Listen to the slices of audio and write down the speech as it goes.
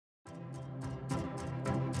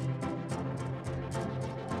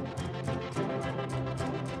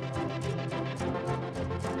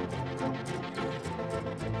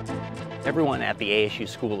Everyone at the ASU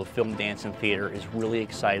School of Film, Dance, and Theater is really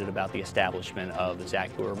excited about the establishment of the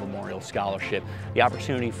Zach Brewer Memorial Scholarship, the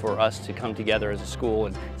opportunity for us to come together as a school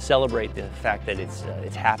and celebrate the fact that it's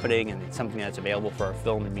happening and it's something that's available for our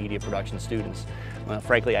film and media production students.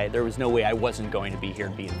 Frankly, there was no way I wasn't going to be here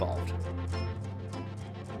and be involved.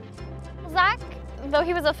 Zach, though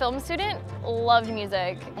he was a film student, loved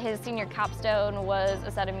music. His senior capstone was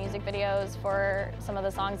a set of music videos for some of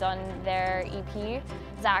the songs on their EP.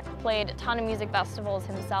 Zach played a ton of music festivals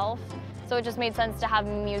himself, so it just made sense to have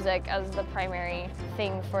music as the primary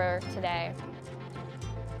thing for today.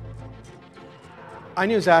 I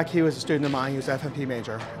knew Zach, he was a student of mine, he was an FMP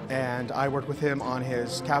major, and I worked with him on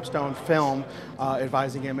his capstone film,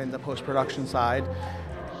 advising him in the post-production side.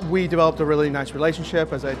 We developed a really nice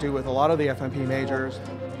relationship, as I do with a lot of the FMP majors.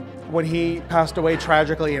 When he passed away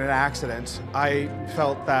tragically in an accident, I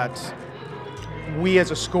felt that we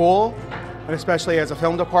as a school, and especially as a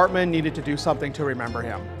film department, needed to do something to remember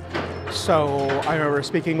him. So I remember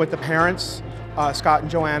speaking with the parents, Scott and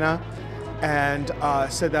Joanna, and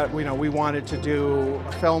said that we wanted to do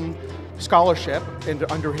a film scholarship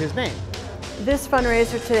under his name. This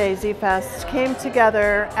fundraiser today, Z-Fest, came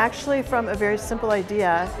together actually from a very simple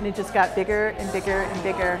idea, and it just got bigger and bigger and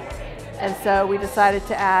bigger. And so we decided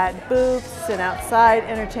to add booths and outside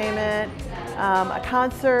entertainment, a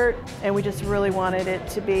concert, and we just really wanted it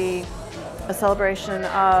to be a celebration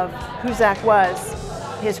of who Zach was,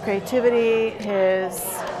 his creativity, his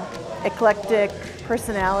eclectic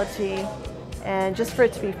personality, and just for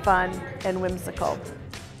it to be fun and whimsical.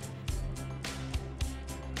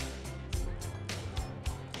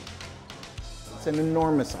 It's an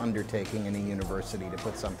enormous undertaking in a university to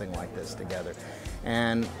put something like this together.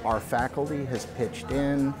 And our faculty has pitched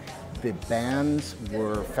in. The bands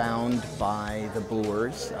were found by the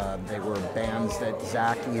Brewers. They were bands that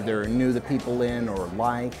Zach either knew the people in or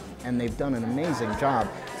liked, and they've done an amazing job.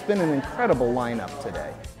 It's been an incredible lineup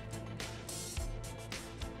today.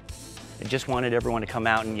 I just wanted everyone to come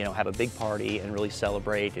out and have a big party and really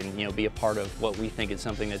celebrate and be a part of what we think is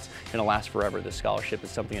something that's going to last forever. This scholarship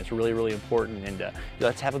is something that's really, really important, and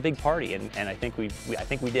let's have a big party, and I think we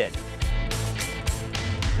did.